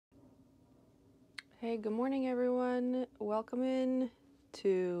Hey, good morning, everyone. Welcome in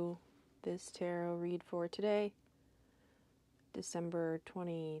to this tarot read for today, December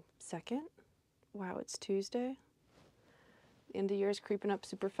 22nd. Wow, it's Tuesday. The end of the year is creeping up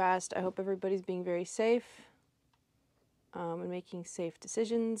super fast. I hope everybody's being very safe and making safe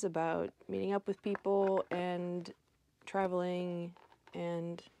decisions about meeting up with people and traveling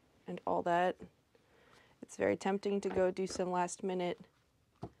and all that. It's very tempting to go do some last minute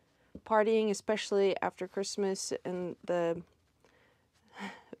partying, especially after Christmas and the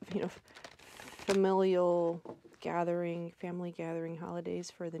familial gathering, family gathering holidays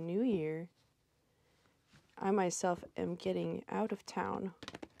for the new year. I myself am getting out of town,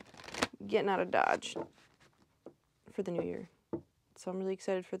 getting out of Dodge for the new year. So I'm really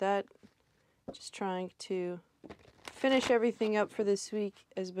excited for that. Just trying to finish everything up for this week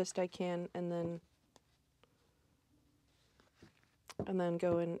as best I can, and then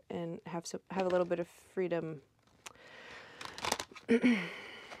go in and have a little bit of freedom.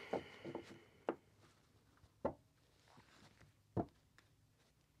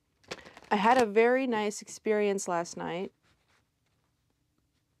 I had a very nice experience last night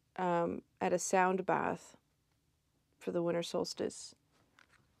at a sound bath for the winter solstice.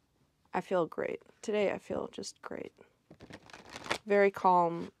 I feel great. Today I feel just great. Very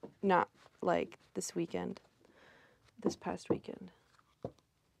calm, not like this past weekend.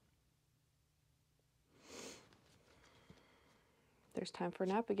 There's time for a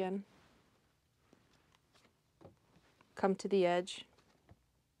nap again. Come to the edge.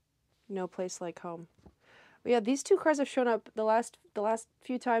 No place like home. But yeah, these two cards have shown up the last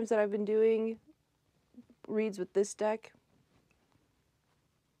few times that I've been doing reads with this deck.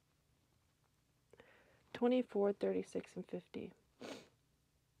 24, 36, and 50.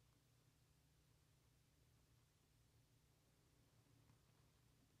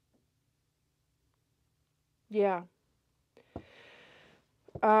 Yeah.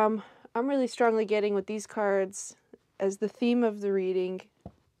 I'm really strongly getting with these cards as the theme of the reading.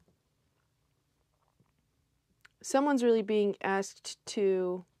 Someone's really being asked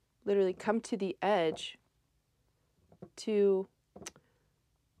to literally come to the edge, to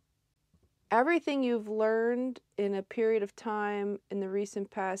everything you've learned in a period of time in the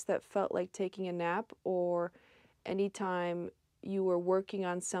recent past that felt like taking a nap, or anytime you were working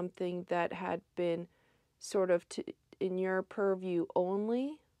on something that had been sort of in your purview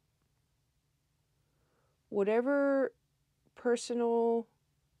only. Whatever personal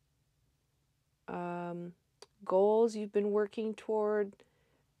goals you've been working toward,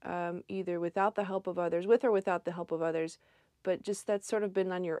 either without the help of others, with or without the help of others, but just that's sort of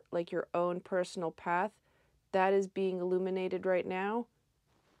been on your own personal path, that is being illuminated right now.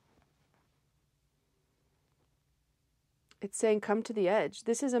 It's saying come to the edge.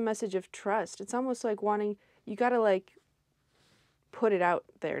 This is a message of trust. It's almost like wanting, you got to put it out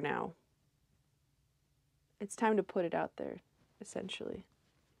there now. It's time to put it out there, essentially.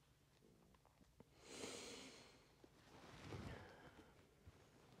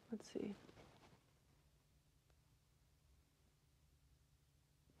 Let's see.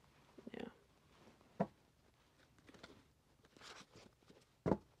 Yeah.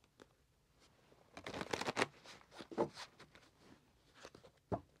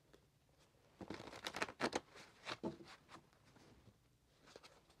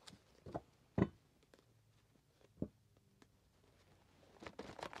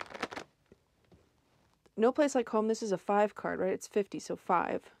 No place like home. This is a 5 card, right? It's 50, so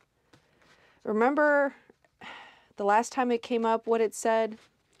 5. Remember the last time it came up, what it said?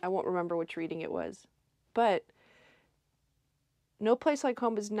 I won't remember which reading it was. But no place like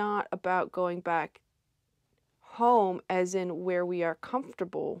home is not about going back home as in where we are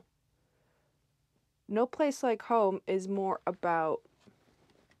comfortable. No place like home is more about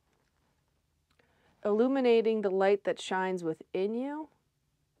illuminating the light that shines within you,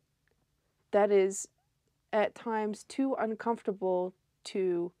 that is at times too uncomfortable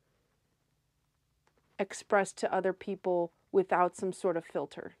to express to other people without some sort of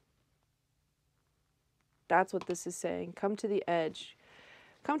filter. That's what this is saying. Come to the edge.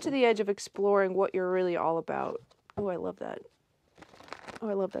 Come to the edge of exploring what you're really all about. Oh, I love that. Oh,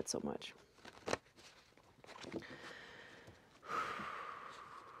 I love that so much.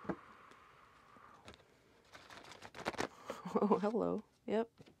 Oh, hello. Yep.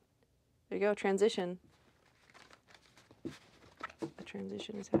 There you go. Transition. The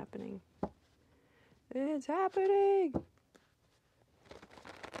transition is happening. It's happening!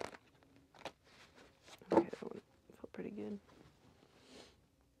 Okay, that one felt pretty good.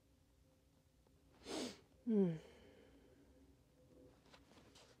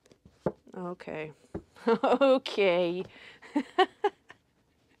 Okay. Okay.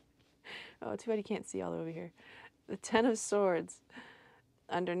 Oh, too bad you can't see all over here. The Ten of Swords.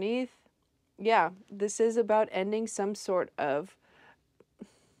 Underneath. Yeah, this is about ending some sort of...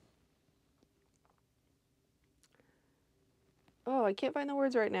 Oh, I can't find the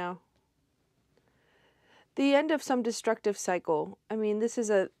words right now. The end of some destructive cycle. I mean, this is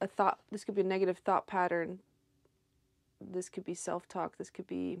a thought. This could be a negative thought pattern. This could be self-talk. This could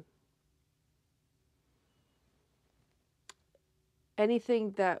be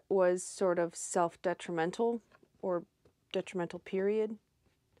anything that was sort of self-detrimental or detrimental, period.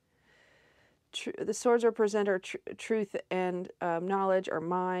 The swords represent our truth and knowledge, our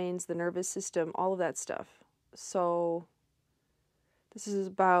minds, the nervous system, all of that stuff. So this is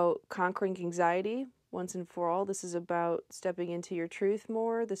about conquering anxiety once and for all. This is about stepping into your truth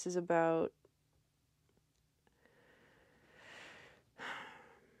more. This is about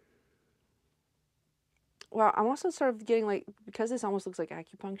well, I'm also sort of getting like, because this almost looks like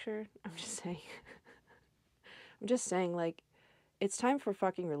acupuncture, I'm just saying, I'm just saying, like, it's time for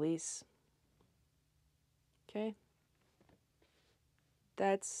fucking release. Okay?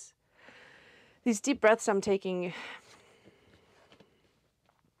 That's, these deep breaths I'm taking,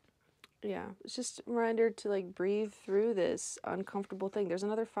 yeah, it's just a reminder to, like, breathe through this uncomfortable thing. There's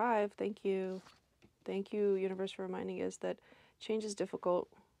another 5. Thank you. Thank you, universe, for reminding us that change is difficult.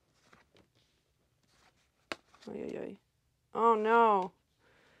 Oy, oy, oy. Oh, no.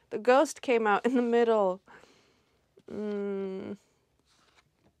 The ghost came out in the middle.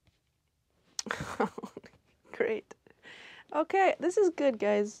 Great. Okay, this is good,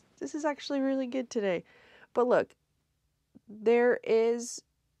 guys. This is actually really good today. But look, there is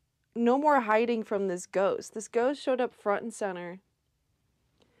no more hiding from this ghost. This ghost showed up front and center.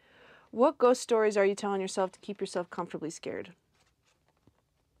 What ghost stories are you telling yourself to keep yourself comfortably scared?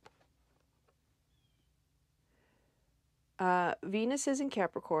 Venus is in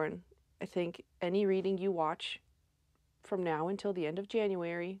Capricorn. I think any reading you watch from now until the end of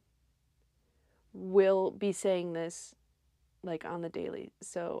January will be saying this, like, on the daily.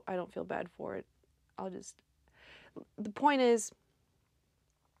 So I don't feel bad for it. The point is,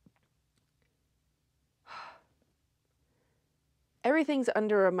 everything's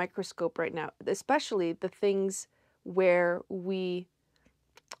under a microscope right now, especially the things where we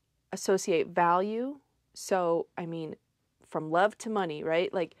associate value. So, I mean, from love to money,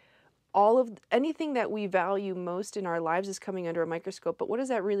 right? Like, anything that we value most in our lives is coming under a microscope. But what does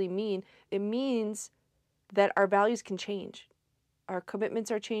that really mean? It means that our values can change. Our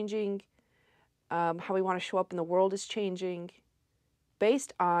commitments are changing. How we want to show up in the world is changing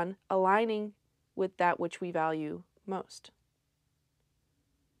based on aligning with that which we value most.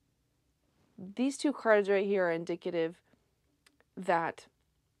 These 2 cards right here are indicative that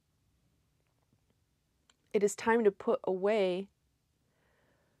it is time to put away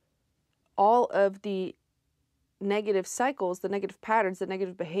all of the negative cycles, the negative patterns, the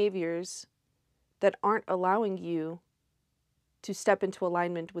negative behaviors that aren't allowing you to step into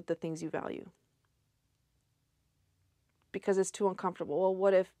alignment with the things you value. Because it's too uncomfortable. Well,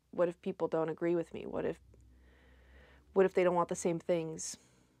 what if people don't agree with me? What if they don't want the same things?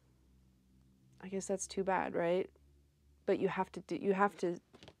 I guess that's too bad, right? But you have to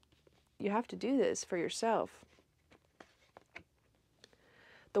do this for yourself.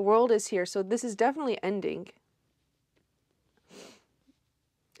 The world is here, so this is definitely ending.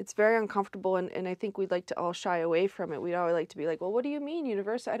 It's very uncomfortable, and I think we'd like to all shy away from it. We'd always like to be like, well, what do you mean,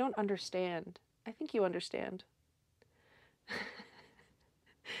 universe? I don't understand. I think you understand.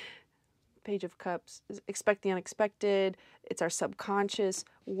 Page of Cups. Expect the unexpected. It's our subconscious.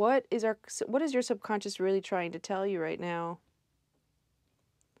 What is your subconscious really trying to tell you right now?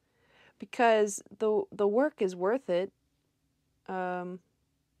 Because the work is worth it.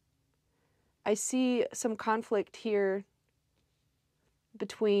 I see some conflict here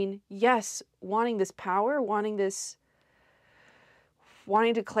between, yes, wanting this power, wanting to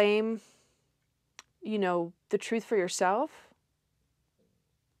claim, the truth for yourself,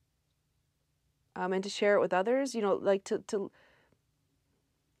 and to share it with others, like to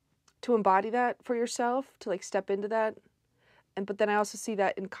embody that for yourself, to like step into that. But then I also see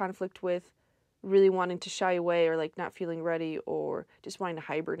that in conflict with really wanting to shy away, or like not feeling ready, or just wanting to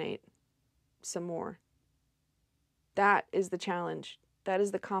hibernate some more. That is the challenge. That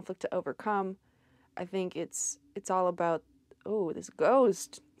is the conflict to overcome. I think it's all about, oh, this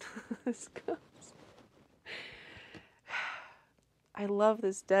ghost. This ghost. I love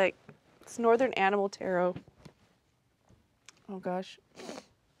this deck. It's Northern Animal Tarot. Oh gosh.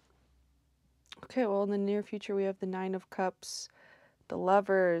 Okay, well, in the near future we have the 9 of Cups, the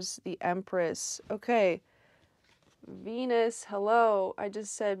Lovers, the Empress. Okay. Venus, hello. I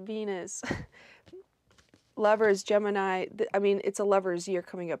just said Venus. Lovers, Gemini. I mean, it's a Lovers year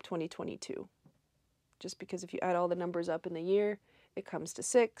coming up, 2022. Just because if you add all the numbers up in the year, it comes to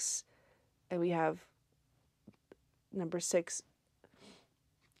 6. And we have number 6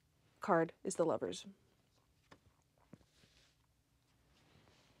 card is the Lovers.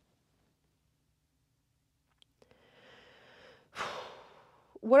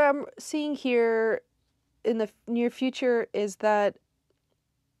 What I'm seeing here in the near future is that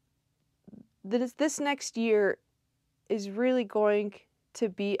this next year is really going to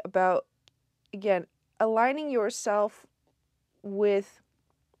be about, again, aligning yourself with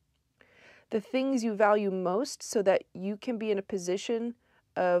the things you value most so that you can be in a position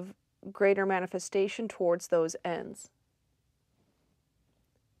of greater manifestation towards those ends,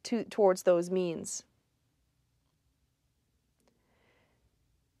 towards those means.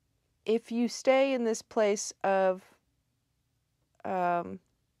 If you stay in this place of, if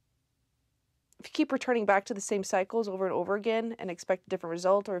you keep returning back to the same cycles over and over again and expect a different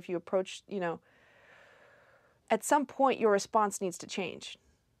result, or if you approach, at some point your response needs to change.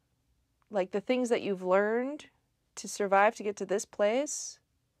 Like the things that you've learned to survive to get to this place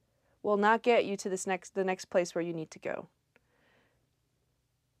will not get you to the next place where you need to go.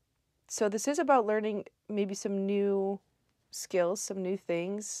 So this is about learning maybe some new skills, some new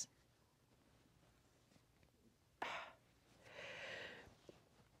things.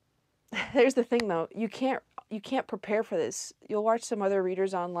 Here's the thing though, you can't prepare for this. You'll watch some other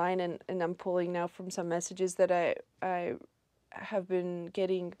readers online, and I'm pulling now from some messages that I have been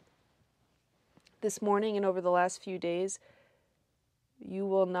getting this morning and over the last few days. You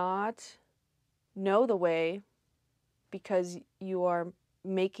will not know the way because you are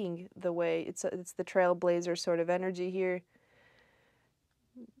making the way. It's the trailblazer sort of energy here.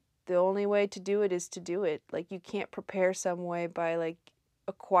 The only way to do it is to do it. Like, you can't prepare some way by like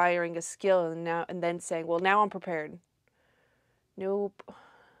acquiring a skill and then saying, well, now I'm prepared. Nope.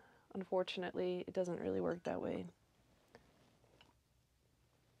 Unfortunately, it doesn't really work that way.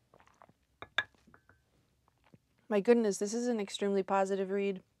 My goodness, this is an extremely positive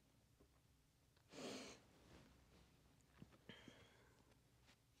read.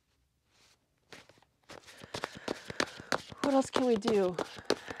 What else can we do?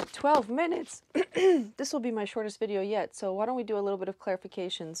 12 minutes. This will be my shortest video yet, so why don't we do a little bit of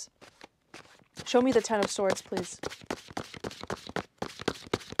clarifications. Show me the Ten of Swords, please.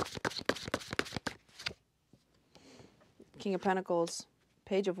 King of Pentacles.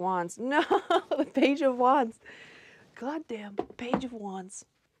 Page of Wands. No, the Page of Wands. Goddamn, Page of Wands.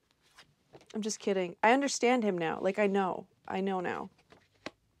 I'm just kidding. I understand him now. Like, I know now.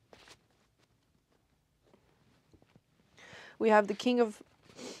 We have the King of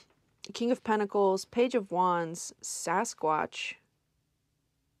Pentacles, Page of Wands, Sasquatch,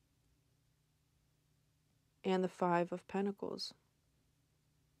 and the Five of Pentacles.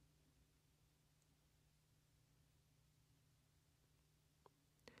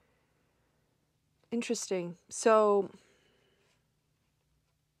 Interesting. So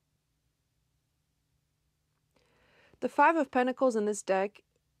the Five of Pentacles in this deck,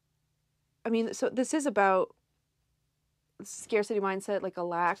 I mean, so this is about scarcity mindset, like a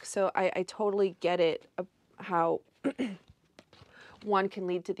lack. So I totally get it, how one can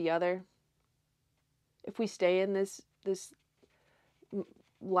lead to the other. If we stay in this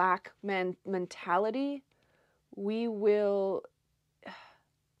lack mentality, it'll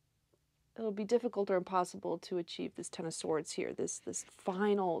be difficult or impossible to achieve this Ten of Swords here. This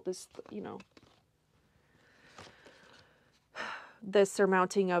the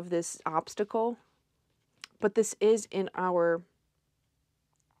surmounting of this obstacle. But this is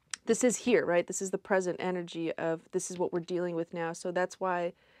this is here, right? This is the present energy of, this is what we're dealing with now. So that's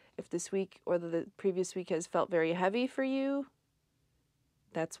why if this week or the previous week has felt very heavy for you,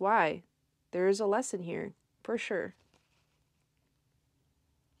 that's why. There is a lesson here, for sure.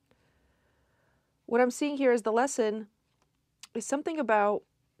 What I'm seeing here is the lesson is something about,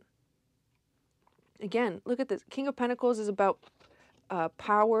 again, look at this. King of Pentacles is about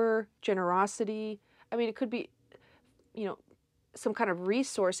power, generosity. I mean, it could be, some kind of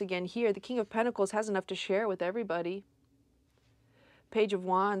resource again here. The King of Pentacles has enough to share with everybody. Page of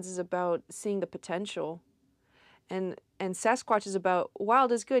Wands is about seeing the potential. And Sasquatch is about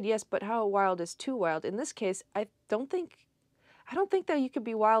wild is good, yes, but how wild is too wild? In this case, I don't think that you could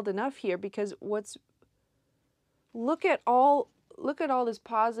be wild enough here, because look at all this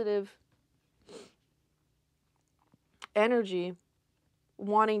positive energy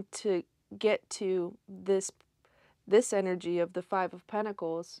wanting to get to this energy of the Five of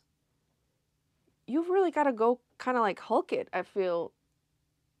Pentacles, you've really got to go kind of like Hulk it, I feel.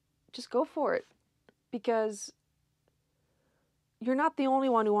 Just go for it. Because you're not the only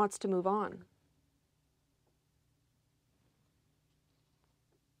one who wants to move on.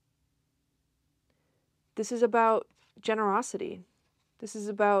 This is about generosity. This is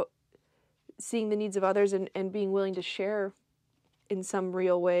about seeing the needs of others and being willing to share in some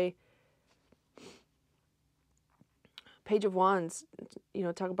real way. Page of Wands, you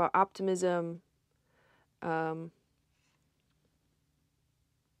know, talk about optimism,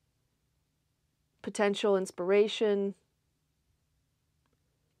 potential, inspiration.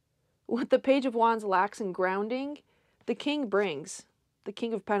 What the Page of Wands lacks in grounding, the King brings. The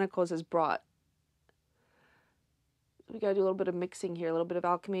King of Pentacles has brought. We got to do a little bit of mixing here, a little bit of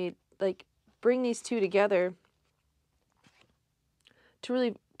alchemy. Like, bring these two together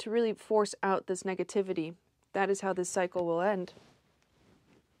to really force out this negativity. That is how this cycle will end.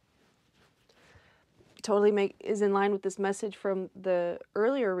 Totally is in line with this message from the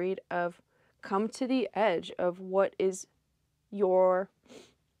earlier read of come to the edge of what is your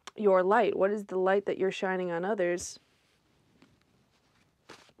light. What is the light that you're shining on others?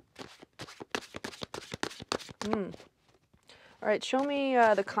 All right, show me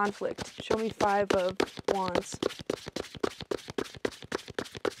the conflict. Show me Five of Wands.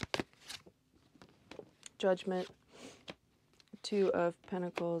 Judgment. Two of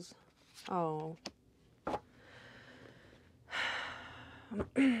Pentacles. Oh.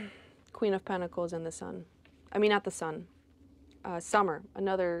 Queen of Pentacles and the Sun. I mean, not the Sun. Summer,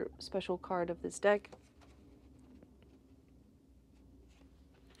 another special card of this deck.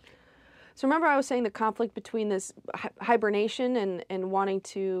 So remember I was saying the conflict between this hibernation and wanting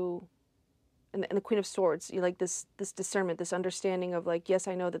to, and the Queen of Swords, you like this discernment, this understanding of like, yes,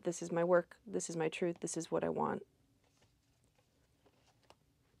 I know that this is my work, this is my truth, this is what I want.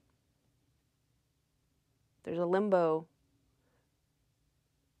 There's a limbo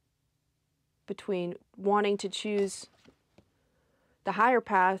between wanting to choose the higher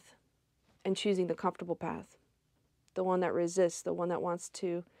path and choosing the comfortable path. The one that resists, the one that wants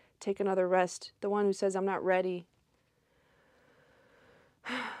to take another rest, the one who says, I'm not ready.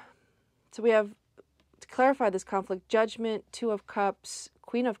 So we have, to clarify this conflict, Judgment, Two of Cups,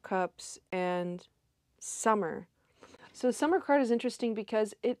 Queen of Cups, and Summer. So the Summer card is interesting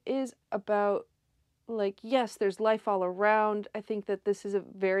because it is about, like, yes, there's life all around. I think that this is a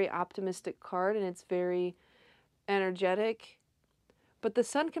very optimistic card and it's very energetic. But the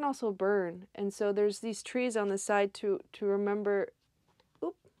sun can also burn. And so there's these trees on the side to remember,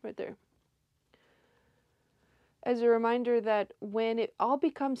 oop, right there. As a reminder that when it all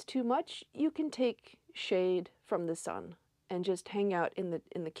becomes too much, you can take shade from the sun and just hang out in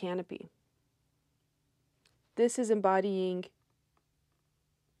the canopy. This is embodying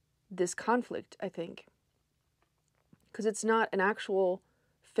this conflict, I think. Because it's not an actual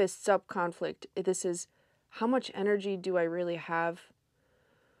fists up conflict. This is, how much energy do I really have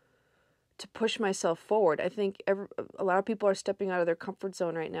to push myself forward? I think a lot of people are stepping out of their comfort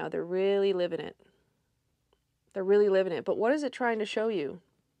zone right now. They're really living it. They're really living it. But what is it trying to show you?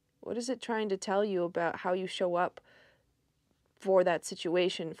 What is it trying to tell you about how you show up for that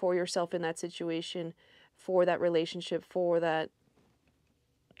situation, for yourself in that situation, for that relationship, for that,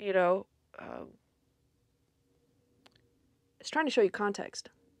 you know, it's trying to show you context.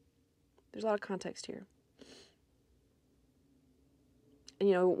 There's a lot of context here. And,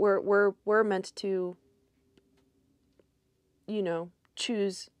 you know, we're meant to, you know,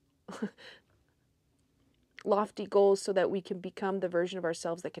 choose lofty goals so that we can become the version of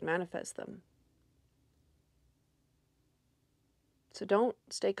ourselves that can manifest them. So don't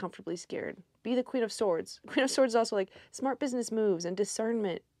stay comfortably scared. Be the Queen of Swords. Queen of Swords is also like smart business moves and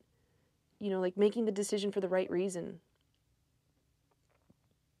discernment. You know, like making the decision for the right reason.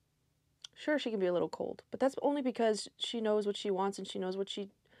 Sure, she can be a little cold, but that's only because she knows what she wants and she knows what she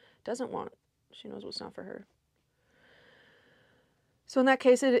doesn't want. She knows what's not for her. So in that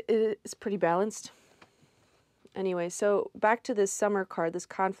case, it's pretty balanced. Anyway, so back to this Summer card, this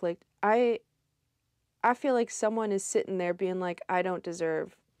conflict. I feel like someone is sitting there being like, I don't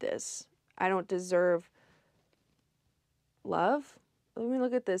deserve this. I don't deserve love. Let me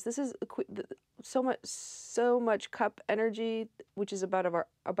look at this. This is so much cup energy, which is about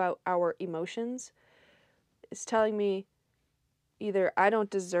our emotions. It's telling me either I don't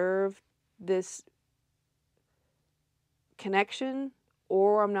deserve this connection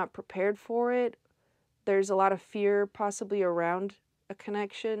or I'm not prepared for it. There's a lot of fear possibly around a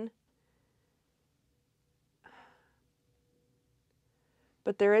connection.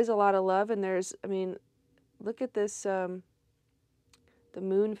 But there is a lot of love, and there's, I mean, Look at this, the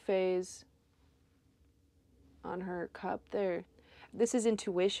moon phase on her cup there. This is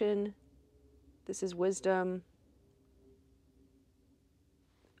intuition. This is wisdom.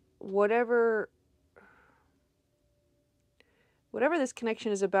 Whatever this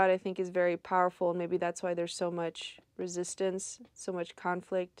connection is about, I think is very powerful, and maybe that's why there's so much resistance, so much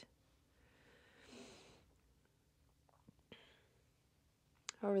conflict.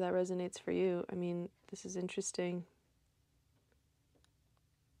 However that resonates for you. I mean, this is interesting.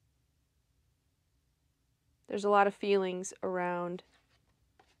 There's a lot of feelings around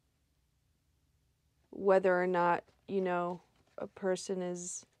whether or not, you know, a person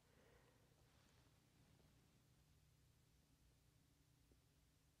is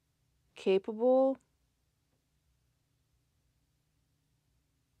capable.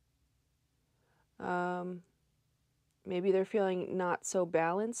 Maybe they're feeling not so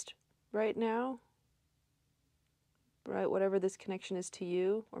balanced right now, right? Whatever this connection is to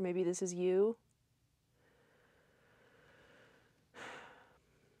you, or maybe this is you.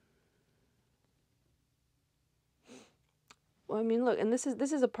 Well, I mean, look, and this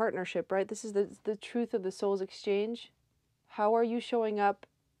is a partnership, right? This is the truth of the soul's exchange. How are you showing up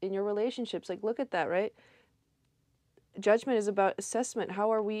in your relationships? Like, look at that, right? Judgment is about assessment.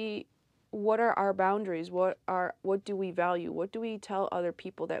 How are we? What are our boundaries? What do we value? What do we tell other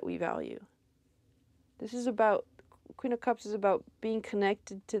people that we value? This is about, Queen of Cups is about being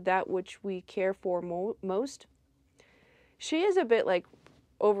connected to that which we care for most. She is a bit like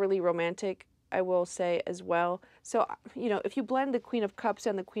overly romantic, I will say as well. So, you know, if you blend the Queen of Cups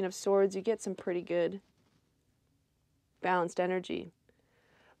and the Queen of Swords, you get some pretty good balanced energy.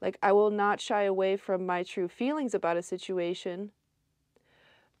 Like, I will not shy away from my true feelings about a situation.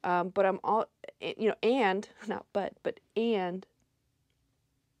 But I'm all, you know, and, not but and,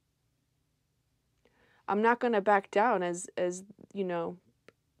 I'm not going to back down as, you know,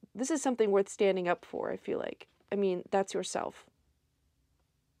 this is something worth standing up for, I feel like. I mean, that's yourself.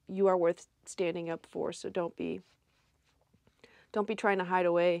 You are worth standing up for, so don't be trying to hide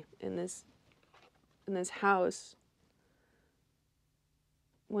away in this house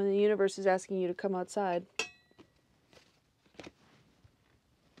when the universe is asking you to come outside.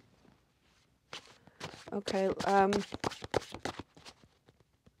 Okay,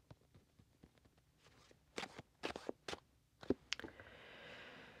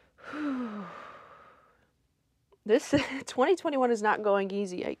 this 2021 is not going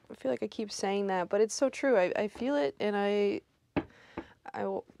easy. I feel like I keep saying that, but it's so true. I feel it, and I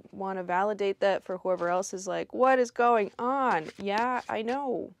want to validate that for whoever else is like, what is going on? Yeah, I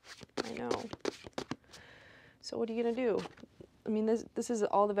know. So what are you gonna do? I mean, this is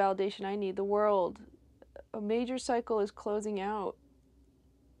all the validation I need. The world, a major cycle is closing out.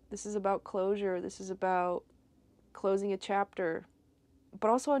 This is about closure. This is about closing a chapter, but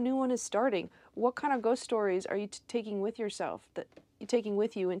also a new one is starting. What kind of ghost stories are you taking with yourself, that you're taking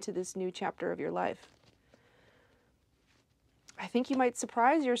with you into this new chapter of your life? I think you might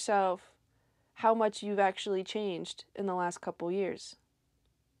surprise yourself how much you've actually changed in the last couple years.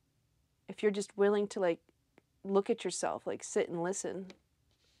 If you're just willing to, like, look at yourself, like, sit and listen.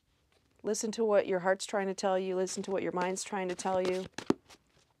 Listen to what your heart's trying to tell you. Listen to what your mind's trying to tell you.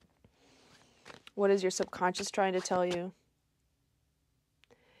 What is your subconscious trying to tell you?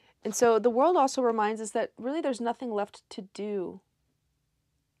 And so the world also reminds us that really there's nothing left to do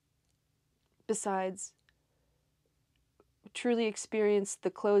besides truly experience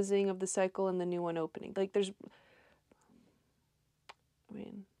the closing of the cycle and the new one opening. Like, there's, I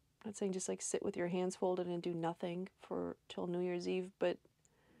mean, I'm not saying just like sit with your hands folded and do nothing for till New Year's Eve, but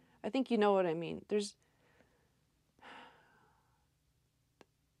I think you know what I mean.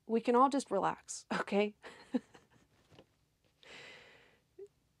 We can all just relax, okay?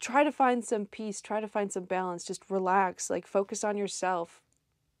 Try to find some peace, try to find some balance, just relax, like focus on yourself.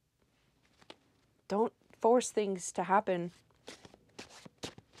 Don't force things to happen.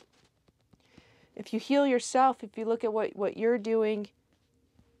 If you heal yourself, if you look at what you're doing.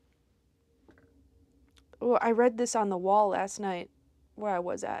 Oh, I read this on the wall last night where I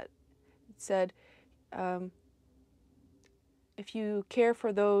was at. It said, if you care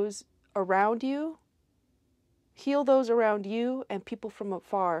for those around you, heal those around you, and people from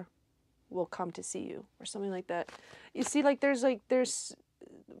afar will come to see you, or something like that. You see, like, there's,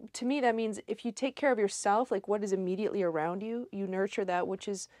 to me, that means if you take care of yourself, like what is immediately around you, you nurture that which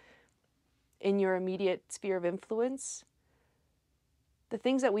is in your immediate sphere of influence. The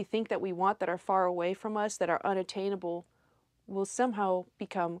things that we think that we want that are far away from us, that are unattainable, will somehow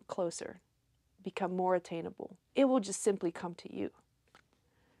become closer, become more attainable. It will just simply come to you.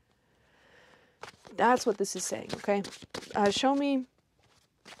 That's what this is saying, okay? Show me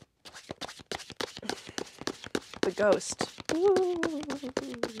the ghost. Ooh.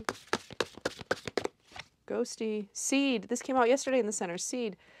 Ghosty. Seed. This came out yesterday in the center.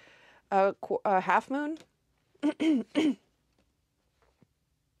 Seed. Half moon.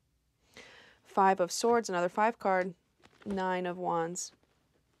 5 of swords, another 5 card. 9 of wands.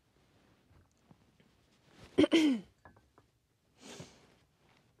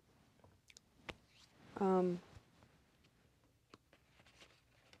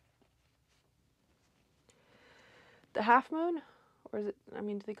 The half moon, or is it, I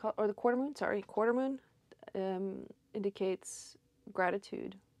mean, do they call it, or the quarter moon? Sorry, quarter moon indicates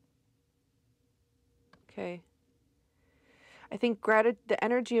gratitude. Okay. I think the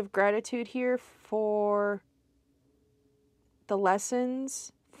energy of gratitude here for the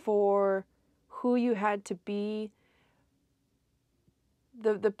lessons, for who you had to be,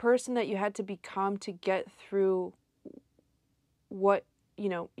 the person that you had to become to get through what, you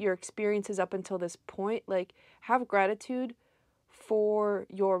know, your experiences up until this point. Like, have gratitude for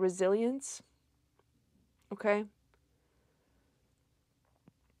your resilience. Okay?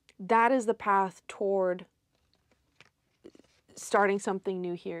 That is the path toward starting something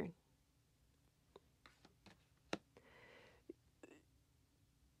new here.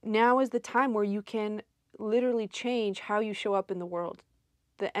 Now is the time where you can literally change how you show up in the world.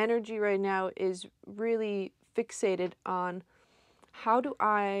 The energy right now is really fixated on how do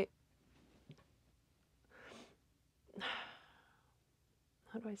I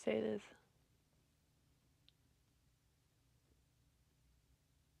say this?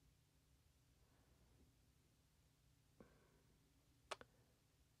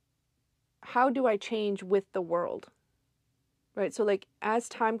 How do I change with the world? Right? So like as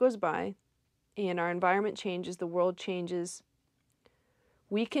time goes by and our environment changes, the world changes,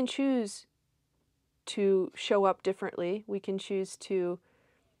 we can choose to show up differently. We can choose to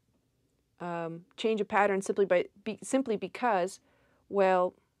change a pattern simply because,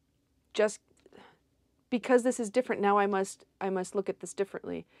 well, just because this is different now, I must look at this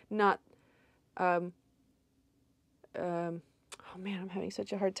differently. Not, oh man, I'm having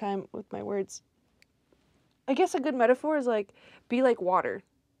such a hard time with my words. I guess a good metaphor is like, be like water.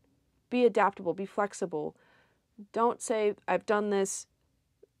 Be adaptable, be flexible. Don't say, I've done this.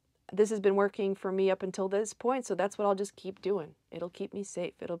 This has been working for me up until this point, so that's what I'll just keep doing. It'll keep me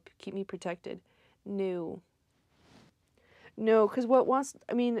safe. It'll keep me protected. No, because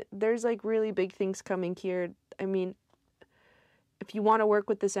there's like really big things coming here. I mean, if you want to work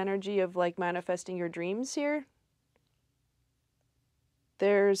with this energy of like manifesting your dreams here,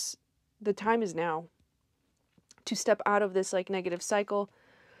 the time is now to step out of this like negative cycle,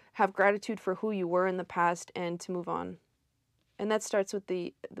 have gratitude for who you were in the past, and to move on. And that starts with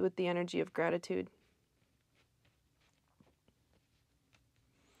the energy of gratitude.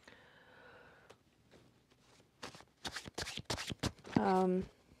 All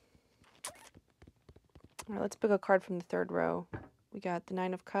right, let's pick a card from the third row. We got the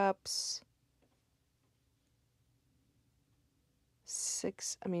 9 of Cups,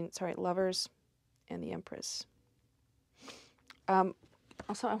 Lovers, and the Empress.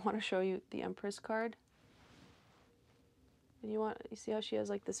 Also, I want to show you the Empress card. And you see how she has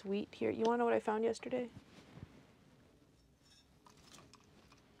like this wheat here? You want to know what I found yesterday?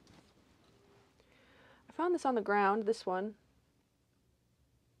 I found this on the ground, this one.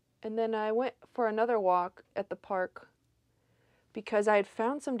 And then I went for another walk at the park because I had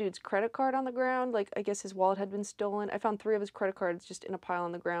found some dude's credit card on the ground. Like, I guess his wallet had been stolen. I found 3 of his credit cards just in a pile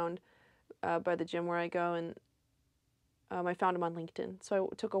on the ground by the gym where I go. And I found him on LinkedIn. So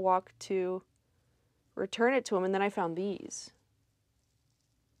I took a walk to return it to him. And then I found these.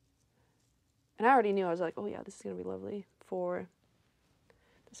 And I already knew. I was like, oh yeah, this is going to be lovely for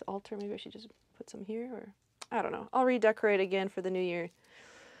this altar. Maybe I should just put some here, or I don't know. I'll redecorate again for the new year.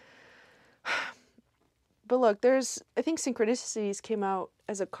 But look, I think Synchronicities came out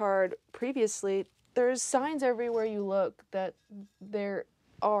as a card previously. There's signs everywhere you look that there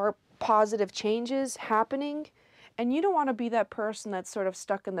are positive changes happening, and you don't want to be that person that's sort of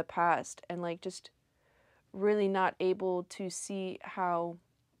stuck in the past and like just really not able to see how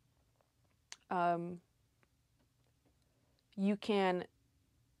you can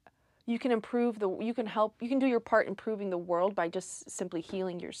improve you can do your part improving the world by just simply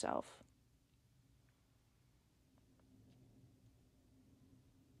healing yourself.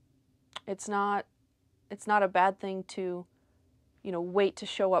 It's not a bad thing to, wait to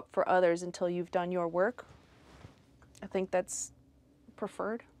show up for others until you've done your work. I think that's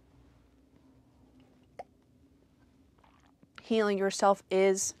preferred. Healing yourself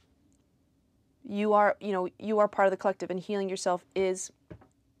is you are, you are part of the collective, and healing yourself is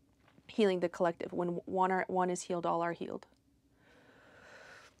healing the collective. When one is healed, all are healed.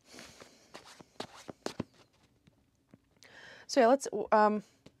 So yeah, let's,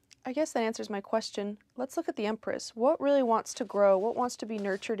 I guess that answers my question. Let's look at the Empress. What really wants to grow? What wants to be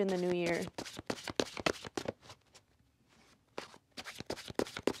nurtured in the new year?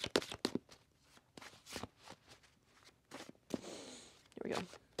 Here we go.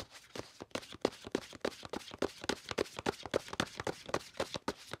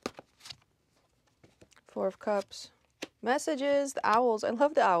 Four of Cups. Messages, the owls. I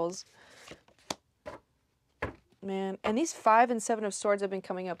love the owls. Man, and these 5 and 7 of Swords have been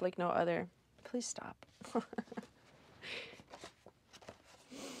coming up like no other. Please stop.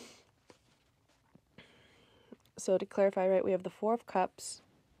 So to clarify, right, we have the 4 of Cups,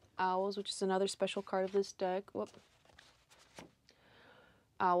 owls, which is another special card of this deck. Whoop.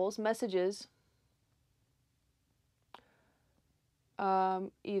 Owls, messages.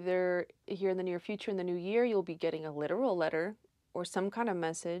 Either here in the near future, in the new year, you'll be getting a literal letter or some kind of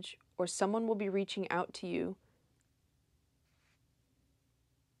message, or someone will be reaching out to you.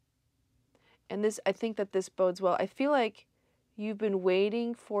 And this, I think that this bodes well. I feel like you've been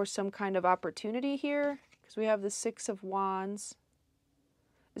waiting for some kind of opportunity here, because we have the 6 of Wands.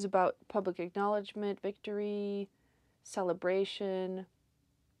 It's about public acknowledgement, victory, celebration.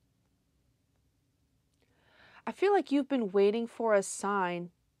 I feel like you've been waiting for a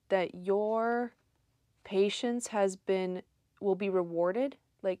sign that your patience will be rewarded.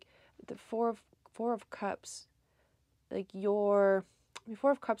 Like the Four of Cups, like your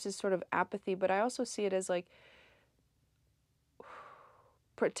 4 of Cups is sort of apathy, but I also see it as like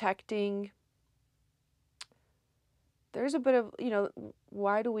protecting. There's a bit of,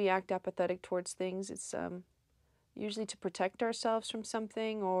 why do we act apathetic towards things? It's usually to protect ourselves from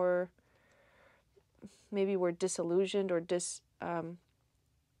something, or maybe we're disillusioned or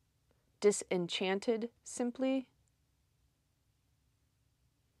disenchanted simply.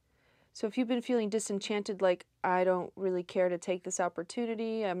 So if you've been feeling disenchanted, like, I don't really care to take this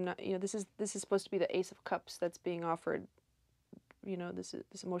opportunity, I'm not, this is supposed to be the Ace of Cups that's being offered, this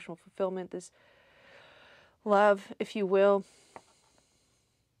emotional fulfillment, this love, if you will.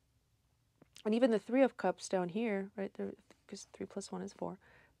 And even the 3 of Cups down here, right there, because 3 + 1 is 4.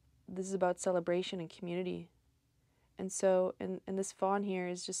 This is about celebration and community. And so, and this fawn here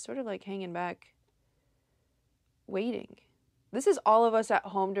is just sort of like hanging back, waiting. This is all of us at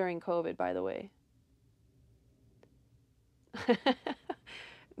home during COVID, by the way.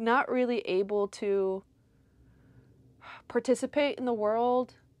 Not really able to participate in the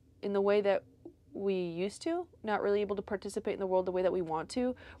world in the way that we used to. Not really able to participate in the world the way that we want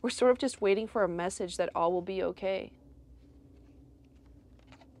to. We're sort of just waiting for a message that all will be okay.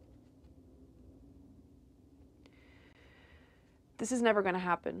 This is never going to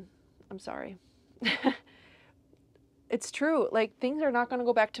happen. I'm sorry. It's true. Like, things are not going to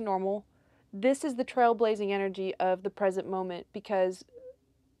go back to normal. This is the trailblazing energy of the present moment, because,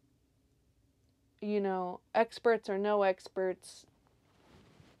 experts or no experts,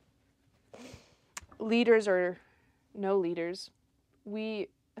 leaders or no leaders,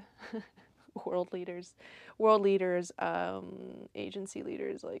 world leaders, agency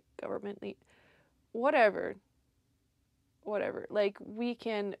leaders, like government whatever. Like, we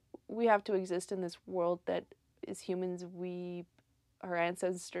have to exist in this world that as humans our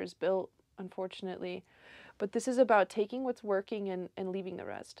ancestors built, unfortunately. But this is about taking what's working and leaving the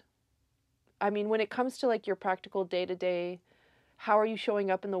rest. I mean, when it comes to like your practical day-to-day, how are you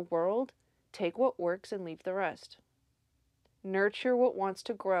showing up in the world? Take what works and leave the rest. Nurture what wants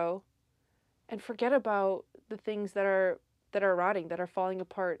to grow, and forget about the things that are rotting, that are falling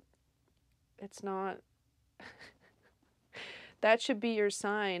apart. It's not that should be your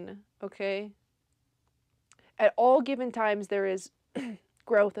sign, okay? At all given times, there is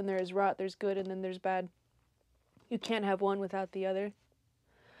growth and there is rot, there's good and then there's bad. You can't have one without the other.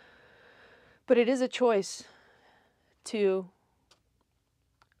 But it is a choice to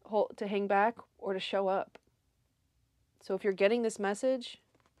hang back or to show up. So if you're getting this message,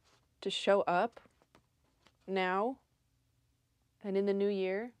 to show up now and in the new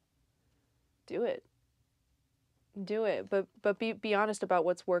year, do it. Do it. But be honest about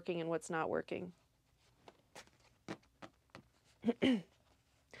what's working and what's not working.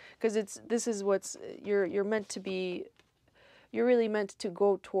 Because you're meant to be, you're really meant to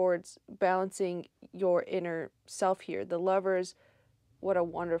go towards balancing your inner self here. The Lovers, what a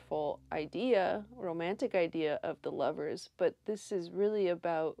wonderful idea, romantic idea of the Lovers, but this is really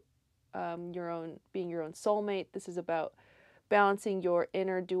about being your own soulmate. This is about balancing your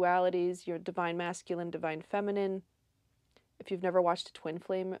inner dualities, your divine masculine, divine feminine. If you've never watched a twin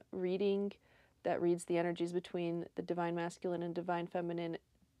flame reading that reads the energies between the divine masculine and divine feminine,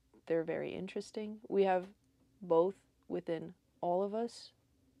 they're very interesting. We have both within all of us.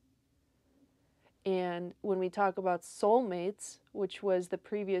 And when we talk about soulmates, which was the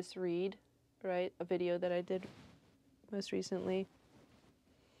previous read, right, a video that I did most recently,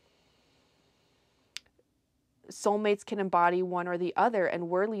 soulmates can embody one or the other, and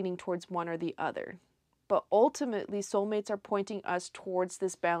we're leaning towards one or the other. But ultimately, soulmates are pointing us towards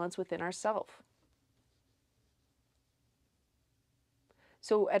this balance within ourselves.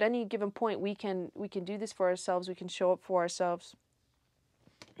 So at any given point, we can do this for ourselves. We can show up for ourselves.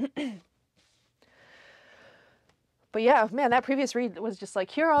 But yeah, man, that previous read was just like,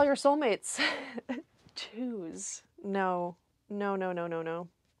 here are all your soulmates. Choose. No. No, no, no, no, no.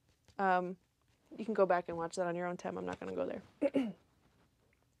 You can go back and watch that on your own time. I'm not going to go there.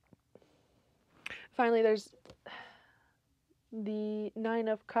 Finally, there's the 9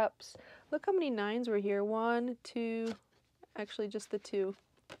 of Cups. Look how many 9s were here. 1, 2, actually just the 2.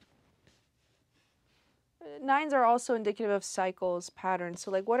 9s are also indicative of cycles, patterns.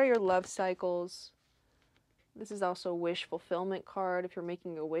 So like, what are your love cycles? This is also a wish fulfillment card if you're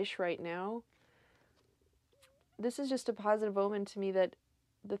making a wish right now. This is just a positive omen to me that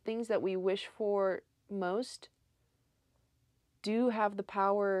the things that we wish for most do have the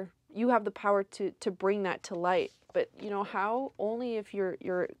power, you have the power to bring that to light. But you know how? Only if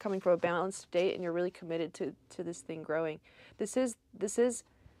you're coming from a balanced state and you're really committed to this thing growing. This is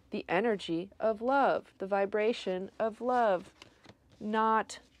the energy of love, the vibration of love,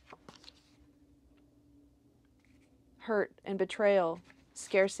 not hurt and betrayal,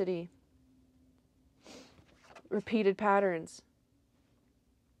 scarcity, repeated patterns,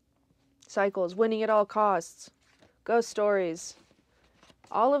 cycles, winning at all costs, ghost stories,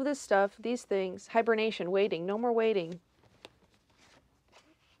 all of this stuff, these things, hibernation, waiting, no more waiting.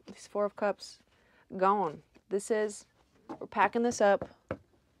 These 4 of Cups, gone. This is, we're packing this up.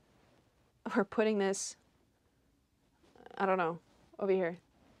 We're putting this, I don't know, over here.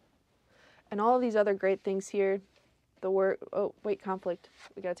 And all of these other great things here. The word, oh, wait, conflict.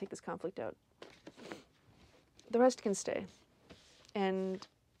 We gotta take this conflict out. The rest can stay. And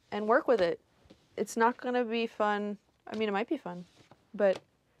work with it. It's not gonna be fun. I mean, it might be fun, but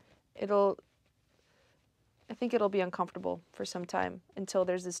I think it'll be uncomfortable for some time until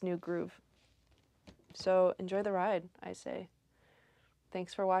there's this new groove. So enjoy the ride, I say.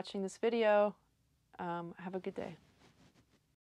 Thanks for watching this video. Have a good day.